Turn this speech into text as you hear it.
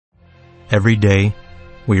Every day,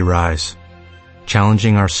 we rise,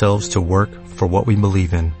 challenging ourselves to work for what we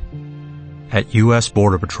believe in. At U.S.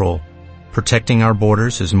 Border Patrol, protecting our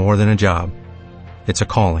borders is more than a job. It's a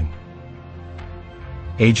calling.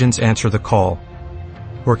 Agents answer the call,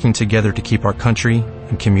 working together to keep our country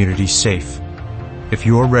and communities safe. If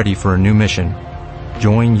you are ready for a new mission,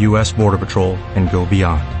 join U.S. Border Patrol and go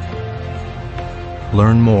beyond.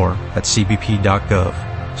 Learn more at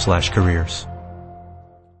cbp.gov/careers.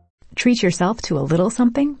 Treat yourself to a little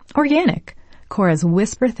something organic. Cora's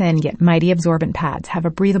whisper-thin yet mighty absorbent pads have a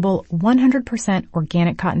breathable 100%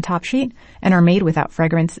 organic cotton top sheet and are made without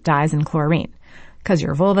fragrance, dyes, and chlorine. 'Cause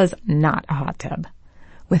your vulva's not a hot tub.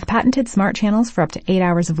 With patented smart channels for up to 8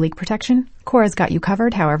 hours of leak protection, Cora's got you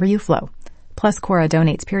covered however you flow. Plus, Cora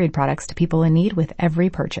donates period products to people in need with every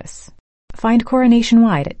purchase. Find Cora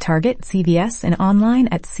nationwide at Target, CVS, and online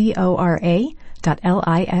at cora.life.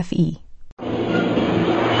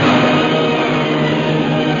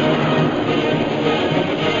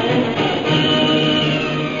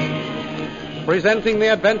 Presenting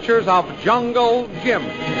the adventures of Jungle Jim.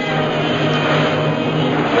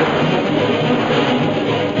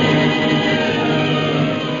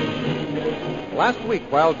 Last week,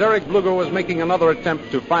 while Derek Bluger was making another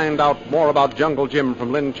attempt to find out more about Jungle Jim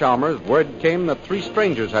from Lynn Chalmers, word came that 3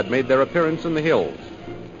 strangers had made their appearance in the hills.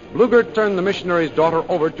 Bluger turned the missionary's daughter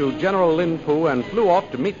over to General Lin Pu and flew off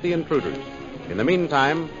to meet the intruders. In the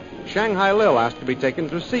meantime, Shanghai Lil asked to be taken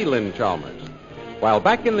to see Lynn Chalmers. While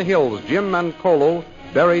back in the hills, Jim and Kolo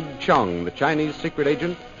buried Chung, the Chinese secret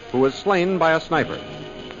agent, who was slain by a sniper.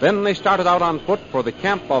 Then they started out on foot for the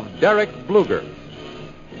camp of Derek Bluger.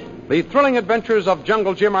 The thrilling adventures of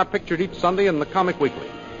Jungle Jim are pictured each Sunday in the Comic Weekly,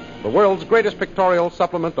 the world's greatest pictorial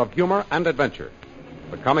supplement of humor and adventure.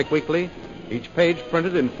 The Comic Weekly, each page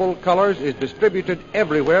printed in full colors, is distributed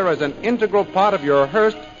everywhere as an integral part of your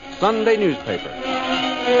Hearst Sunday newspaper.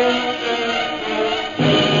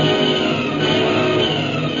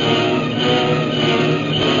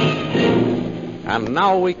 And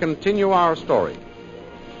now we continue our story.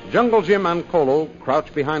 Jungle Jim and Kolo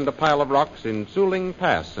crouch behind a pile of rocks in Suling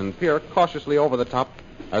Pass and peer cautiously over the top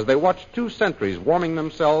as they watch 2 sentries warming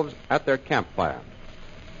themselves at their campfire.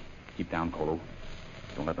 Keep down, Kolo.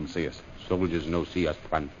 Don't let them see us. Soldiers no see us,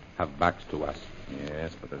 Tuan. Have backs to us.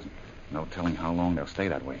 Yes, but there's no telling how long they'll stay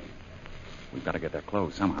that way. We've got to get their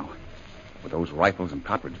clothes somehow. With those rifles and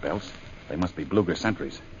cartridge belts, they must be Bluger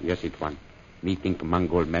sentries. Yes, Tuan. Me think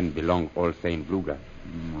Mongol men belong all same Bluger.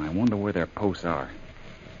 I wonder where their posts are.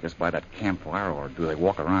 Just by that campfire, or do they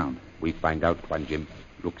walk around? We find out, Tuan Jim.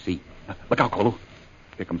 Look, see. Look out, Kolo.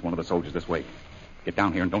 Here comes one of the soldiers this way. Get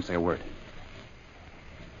down here and don't say a word.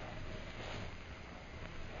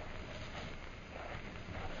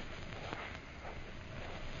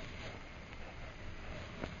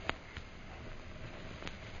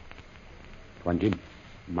 Tuan Jim,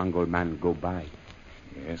 Mongol man go by.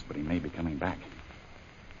 Yes, but he may be coming back.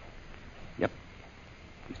 Yep.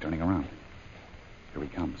 He's turning around. Here he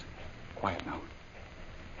comes. Quiet now.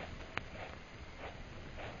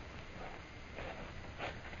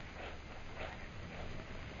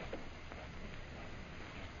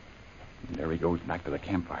 And there he goes back to the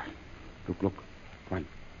campfire. Look. Tuan,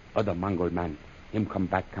 other Mongol man. Him come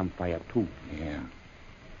back campfire too. Yeah.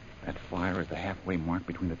 That fire is the halfway mark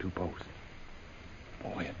between the 2 posts.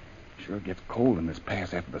 Boy, it sure gets cold in this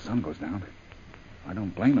pass after the sun goes down. I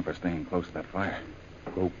don't blame them for staying close to that fire.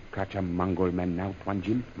 Go catch a Mongol man now, Tuan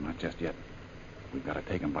Jim? Not just yet. We've got to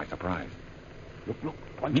take him by surprise. Look,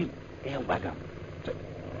 Tuan Jim. Airwagon.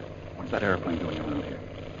 What's that airplane doing around here?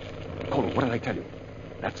 Kolo, what did I tell you?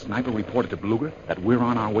 That sniper reported to Bluger that we're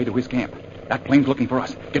on our way to his camp. That plane's looking for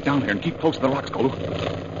us. Get down here and keep close to the rocks, Kolo.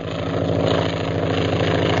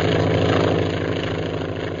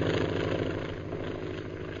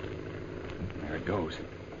 There it goes.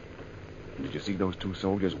 Did you see those 2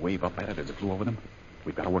 soldiers wave up at it as it flew over them?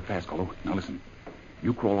 We've got to work fast, Kolo. Now listen.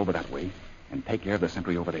 You crawl over that way and take care of the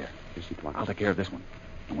sentry over there. I'll take care of this one.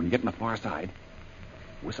 And when you get on the far side,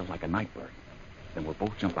 whistle like a night bird. Then we'll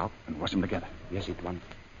both jump out and rush them together. Yes, Tuan.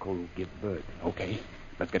 Kolo give bird. Okay.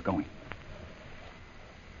 Let's get going.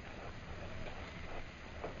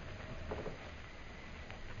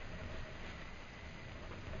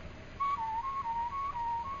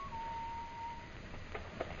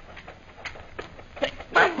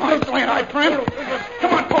 Friend.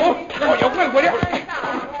 Come on, Kolo. Oh, you will you?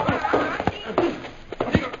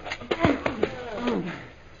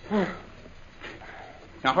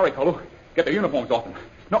 Now, hurry, Kolo. Get their uniforms off them.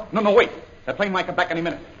 No, wait. That plane might come back any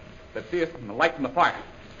minute. They'll see us from the light from the fire.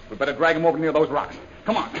 We'd better drag them over near those rocks.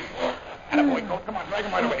 Come on. Attaboy, Kolo. Come on, drag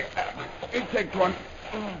them right away. Okay, take one.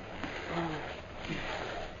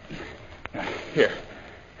 Here.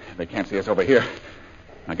 They can't see us over here.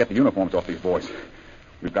 Now get the uniforms off these boys.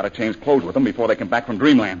 We've got to change clothes with them before they come back from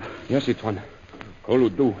Dreamland. Yes, Tuan.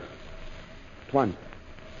 Kolu do. Tuan,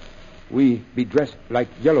 we be dressed like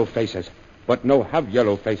yellow faces, but no have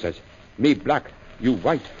yellow faces. Me black, you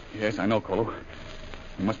white. Yes, I know, Kolu.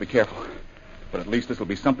 We must be careful. But at least this will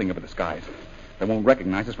be something of a disguise. They won't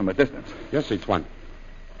recognize us from a distance. Yes, Tuan.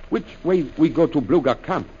 Which way we go to Bluga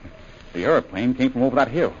camp? The airplane came from over that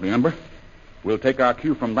hill, remember? We'll take our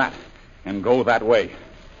cue from that and go that way.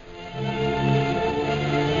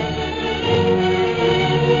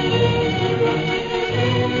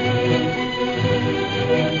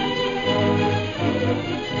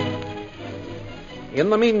 In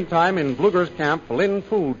the meantime, in Bluger's camp, Lin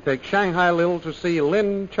Fu takes Shanghai Lil to see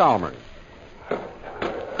Lin Chalmers.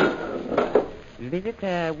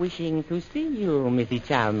 Visitor wishing to see you, Mrs.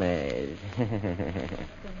 Chalmers.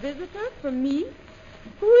 Visitor for me?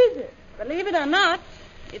 Who is it? Believe it or not,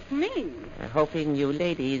 it's me. Hoping you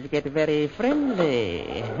ladies get very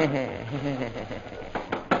friendly.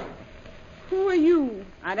 Who are you?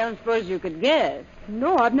 I don't suppose you could guess.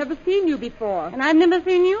 No, I've never seen you before. And I've never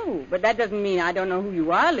seen you. But that doesn't mean I don't know who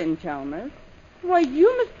you are, Lin Chalmers. Why,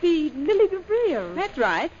 you must be Lily DeVere. That's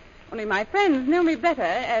right. Only my friends know me better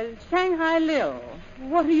as Shanghai Lil.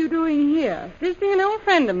 What are you doing here? Visiting an old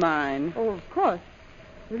friend of mine. Oh, of course.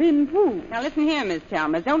 Lin Fu. Now, listen here, Miss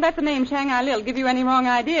Chalmers. Don't let the name Shanghai Lil give you any wrong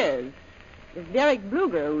ideas. It's Derek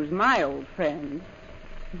Bluger who's my old friend.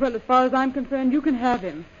 Well, as far as I'm concerned, you can have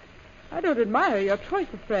him. I don't admire your choice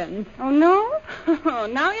of friends. Oh, no?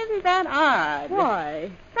 Now, isn't that odd?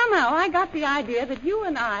 Why? Somehow I got the idea that you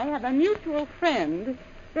and I have a mutual friend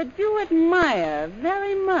that you admire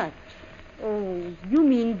very much. Oh, you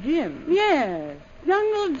mean Jim? Yes,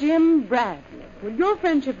 Jungle Jim Bradley. Well, your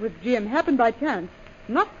friendship with Jim happened by chance,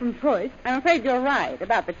 not from choice. I'm afraid you're right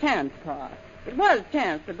about the chance part. It was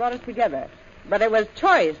chance that brought us together, but it was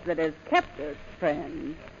choice that has kept us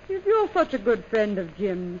friends. If you're such a good friend of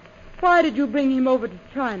Jim's, why did you bring him over to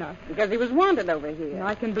China? Because he was wanted over here.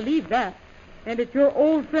 I can believe that. And it's your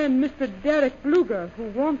old friend, Mr. Derek Bluger, who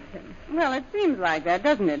wants him. Well, it seems like that,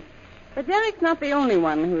 doesn't it? But Derek's not the only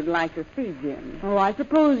one who'd like to see Jim. Oh, I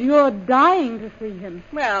suppose you're dying to see him.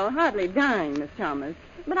 Well, hardly dying, Miss Chalmers.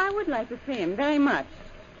 But I would like to see him very much.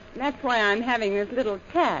 That's why I'm having this little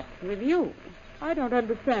chat with you. I don't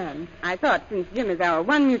understand. I thought, since Jim is our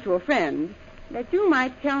one mutual friend, that you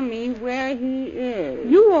might tell me where he is.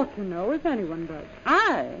 You ought to know, if anyone does.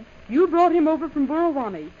 I? You brought him over from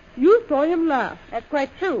Burawani. You saw him last. That's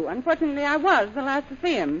quite true. Unfortunately, I was the last to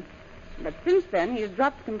see him. But since then, he has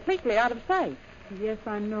dropped completely out of sight. Yes,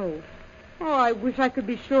 I know. Oh, I wish I could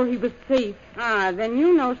be sure he was safe. Ah, then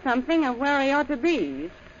you know something of where he ought to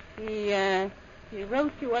be. He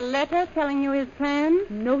wrote you a letter telling you his plans?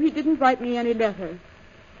 No, he didn't write me any letter.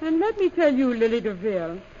 And let me tell you, Lily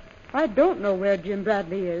DeVille, I don't know where Jim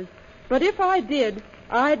Bradley is. But if I did,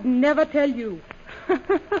 I'd never tell you.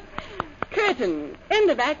 Curtain. End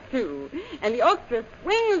of Act 2. And the orchestra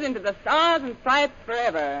swings into the stars and stripes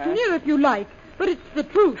forever. Sneer if you like, but it's the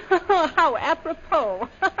truth. How apropos.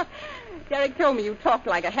 Derek told me you talked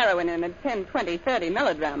like a heroine in a 10, 20, 30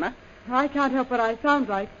 melodrama. I can't help what I sound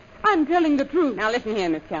like. I'm telling the truth. Now listen here,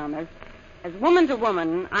 Miss Chalmers. As woman to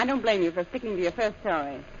woman, I don't blame you for sticking to your first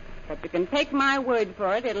story. But you can take my word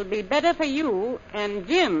for it. It'll be better for you and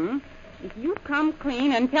Jim if you come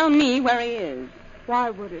clean and tell me where he is.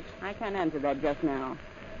 Why would it? I can't answer that just now.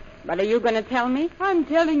 But are you going to tell me? I'm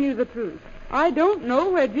telling you the truth. I don't know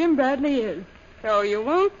where Jim Bradley is. So you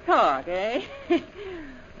won't talk, eh?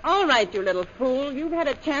 All right, you little fool. You've had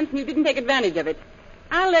a chance and you didn't take advantage of it.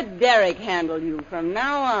 I'll let Derek handle you from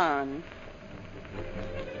now on.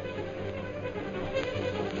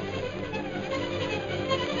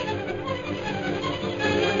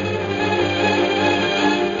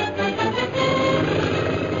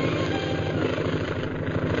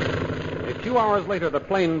 A few hours later, the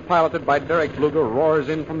plane piloted by Derek Bluger roars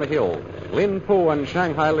in from the hills. Lin Fu and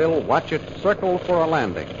Shanghai Lil watch it circle for a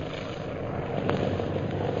landing.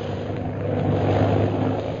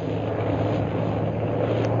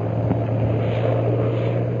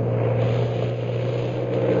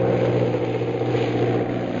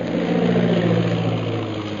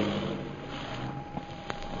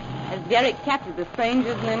 Has Derek captured the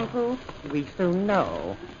strangers, Lin Fu? We soon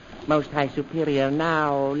know. Most High Superior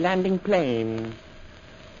now, landing plane.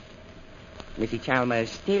 Missy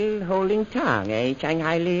Chalmers still holding tongue, eh,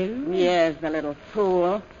 Shanghai Lil? Yes, the little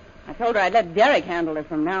fool. I told her I'd let Derek handle her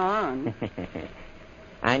from now on.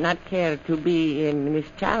 I not care to be in Miss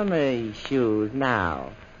Chalmers' shoes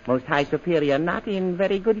now. Most High Superior not in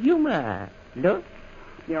very good humor. Look.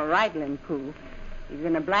 You're right, Lin Poo. He's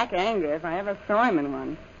in a black anger if I ever saw him in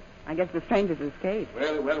one. I guess the strangers escaped.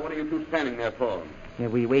 Well, what are you two standing there for?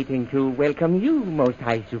 We're waiting to welcome you, Most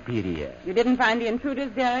High Superior. You didn't find the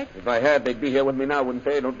intruders, Derek? If I had, they'd be here with me now, wouldn't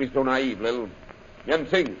they? Don't be so naive, Lil. Yen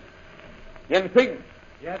Sing. Yen Sing.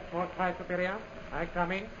 Yes, Most High Superior. I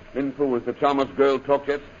come in. Lin Poo, has the Chalmers girl talked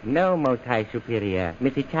yet? No, Most High Superior.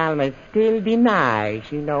 Missy Chalmers still denies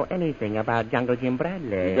she know anything about Jungle Jim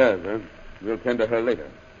Bradley. She does, huh? We'll tend to her later.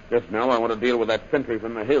 Just now, I want to deal with that sentry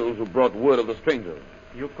from the hills who brought word of the strangers.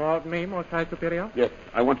 You called me, Most High Superior? Yes,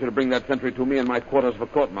 I want you to bring that sentry to me in my quarters for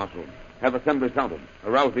court-martial. Have assembly sounded.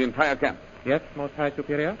 Arouse the entire camp. Yes, Most High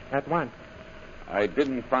Superior. At once. I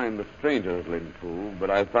didn't find the strangers, Lin Poo, but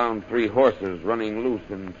I found 3 horses running loose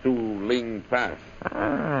in Su Ling Pass.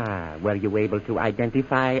 Ah, were you able to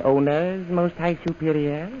identify owners, Most High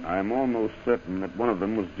Superior? I'm almost certain that one of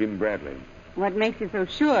them was Jim Bradley. What makes you so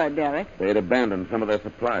sure, Derek? They had abandoned some of their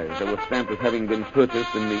supplies. They were stamped as having been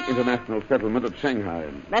purchased in the international settlement at Shanghai.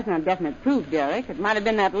 That's not definite proof, Derek. It might have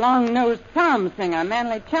been that long-nosed psalm singer,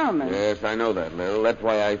 Manly Chalmers. Yes, I know that, Lil. That's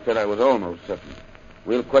why I said I was almost certain.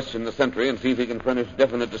 We'll question the sentry and see if he can furnish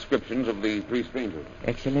definite descriptions of the 3 strangers.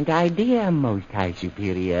 Excellent idea, Most High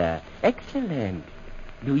Superior. Excellent.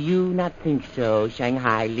 Do you not think so,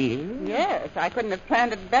 Shanghai Lil? Yes, I couldn't have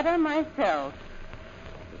planned it better myself.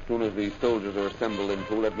 As soon as these soldiers are assembled in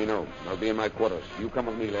Poo, let me know. I'll be in my quarters. You come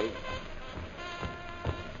with me, Lil.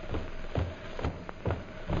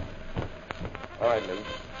 All right, Lil.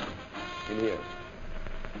 In here.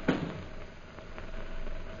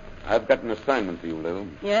 I've got an assignment for you, Lil.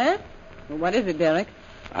 Yes? Well, what is it, Derek?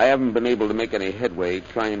 I haven't been able to make any headway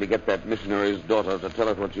trying to get that missionary's daughter to tell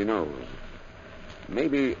us what she knows.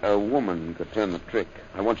 Maybe a woman could turn the trick.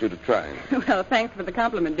 I want you to try. Well, thanks for the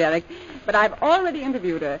compliment, Derek. But I've already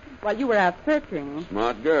interviewed her while you were out searching.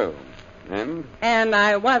 Smart girl. And? And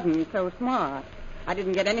I wasn't so smart. I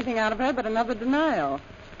didn't get anything out of her but another denial.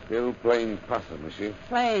 Still playing possum, is she?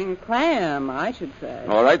 Playing clam, I should say.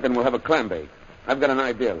 All right, then we'll have a clam bake. I've got an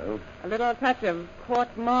idea, Lil. A little touch of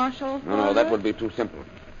court-martial? No, that would be too simple.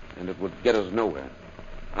 And it would get us nowhere.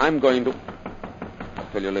 I'm going to... I'll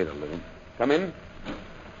tell you later, Lil. Come in.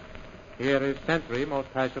 Here is sentry, Most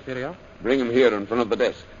High Superior. Bring him here in front of the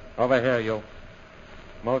desk. Over here, you.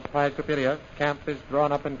 Most High Superior, camp is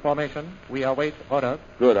drawn up in formation. We await orders.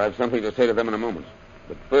 Good, I have something to say to them in a moment.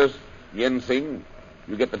 But first, Yen Sing,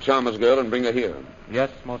 you get the Chalmers girl and bring her here.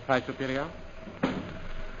 Yes, Most High Superior.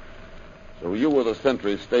 So you were the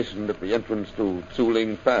sentry stationed at the entrance to Su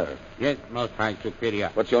Ling Pass. Yes, Most High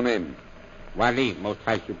Superior. What's your name? Wali, Most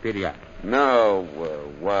High Superior. Now,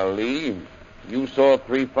 Wali, you saw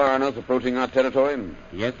 3 foreigners approaching our territory?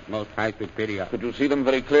 Yes, Most High Superior. Could you see them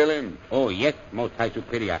very clearly? Oh, yes, Most High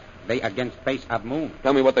Superior. They against face of moon.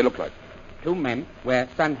 Tell me what they look like. 2 men wear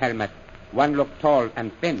sun helmets. One look tall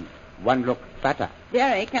and thin. One look fatter.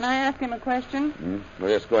 Derek, can I ask him a question? Oh,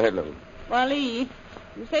 yes, go ahead, Lil. Wally,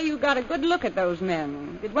 you say you got a good look at those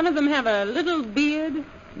men. Did one of them have a little beard?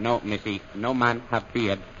 No, Missy. No man have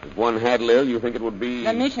beard. If one had, Lil, you think it would be...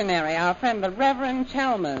 The missionary, our friend, the Reverend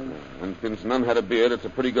Chalmers. And since none had a beard, it's a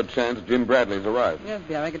pretty good chance Jim Bradley's arrived. Yes,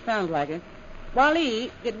 Derek, it sounds like it.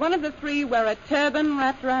 Wally, did one of the 3 wear a turban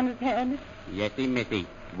wrapped around his head? Yesy, Missy.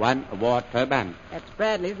 One wore turban. That's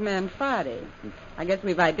Bradley's man, Friday. I guess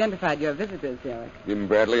we've identified your visitors, Derek. Jim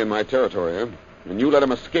Bradley in my territory, huh? And you let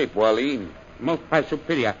him escape, Wally. Most High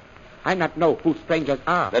Superior. I not know who strangers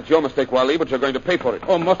are. That's your mistake, Wally, but you're going to pay for it.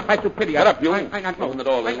 Oh, Most High Superior. Get up, you. I not know. Nothing at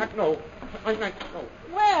all, I Lil. not know. I not know.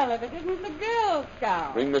 Well, if it isn't the Girl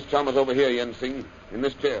Scout. Bring Miss Chalmers over here, Yen Sing, in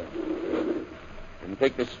this chair. And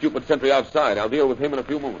take this stupid sentry outside. I'll deal with him in a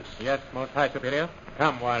few moments. Yes, Most High Superior.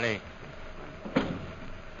 Come, Wally.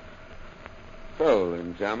 So,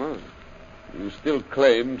 Lin Chalmers, you still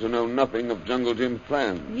claim to know nothing of Jungle Jim's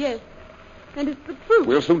plans. Yes, and it's the truth.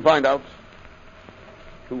 We'll soon find out.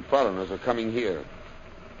 2 foreigners are coming here.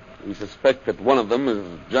 We suspect that one of them is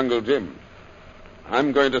Jungle Jim.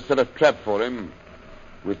 I'm going to set a trap for him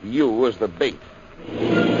with you as the bait.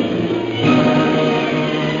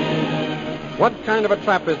 What kind of a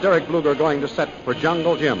trap is Derek Bluger going to set for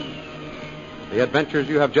Jungle Jim? The adventures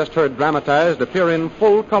you have just heard dramatized appear in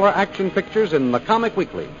full-color action pictures in the Comic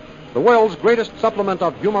Weekly, the world's greatest supplement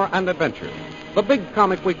of humor and adventure. The big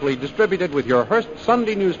Comic Weekly distributed with your Hearst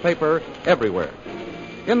Sunday newspaper everywhere.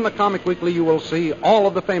 In the Comic Weekly, you will see all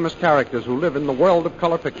of the famous characters who live in the world of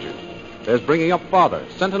color pictures. There's Bringing Up Father,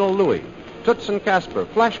 Sentinel Louie, Toots and Casper,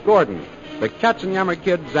 Flash Gordon, the Katzenjammer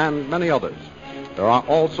Kids, and many others. There are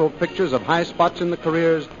also pictures of high spots in the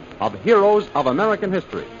careers of heroes of American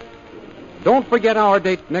history. Don't forget our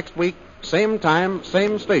date next week Same time,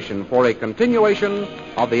 same station for a continuation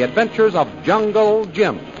of the adventures of Jungle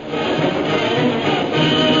Jim.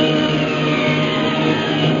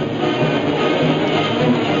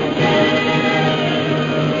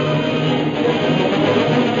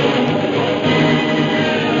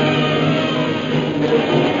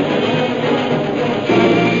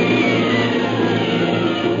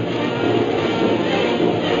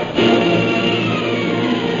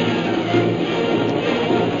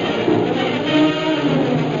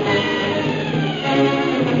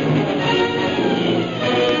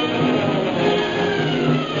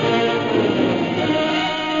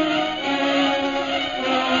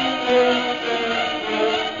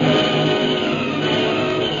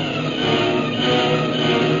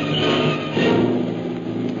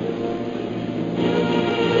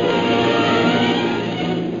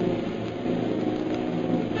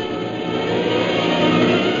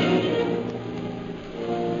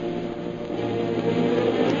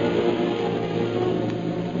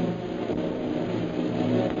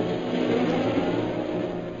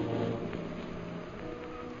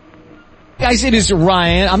 Guys, it is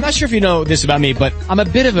Ryan. I'm not sure if you know this about me, but I'm a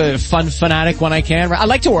bit of a fun fanatic when I can. I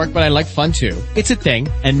like to work, but I like fun too. It's a thing.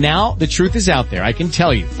 And now the truth is out there. I can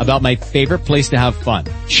tell you about my favorite place to have fun.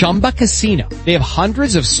 Chumba Casino. They have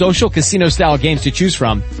hundreds of social casino style games to choose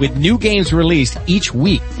from with new games released each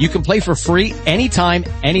week. You can play for free anytime,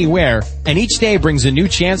 anywhere. And each day brings a new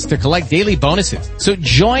chance to collect daily bonuses. So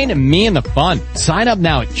join me in the fun. Sign up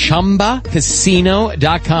now at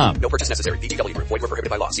ChumbaCasino.com. No purchase necessary. VGW Group. Void where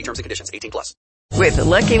prohibited by law. See terms and conditions. 18+. With the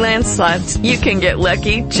Lucky Land Slots, you can get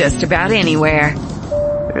lucky just about anywhere.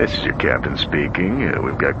 This is your captain speaking.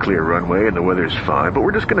 We've got clear runway and the weather's fine, but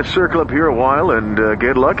we're just going to circle up here a while and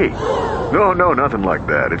get lucky. No, nothing like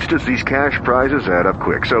that. It's just these cash prizes add up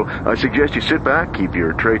quick. So I suggest you sit back, keep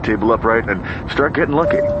your tray table upright, and start getting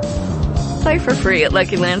lucky. Play for free at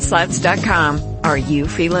LuckyLandSlots.com. Are you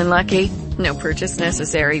feeling lucky? No purchase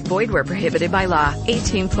necessary. Void where prohibited by law.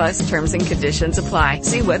 18+ terms and conditions apply.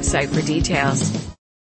 See website for details.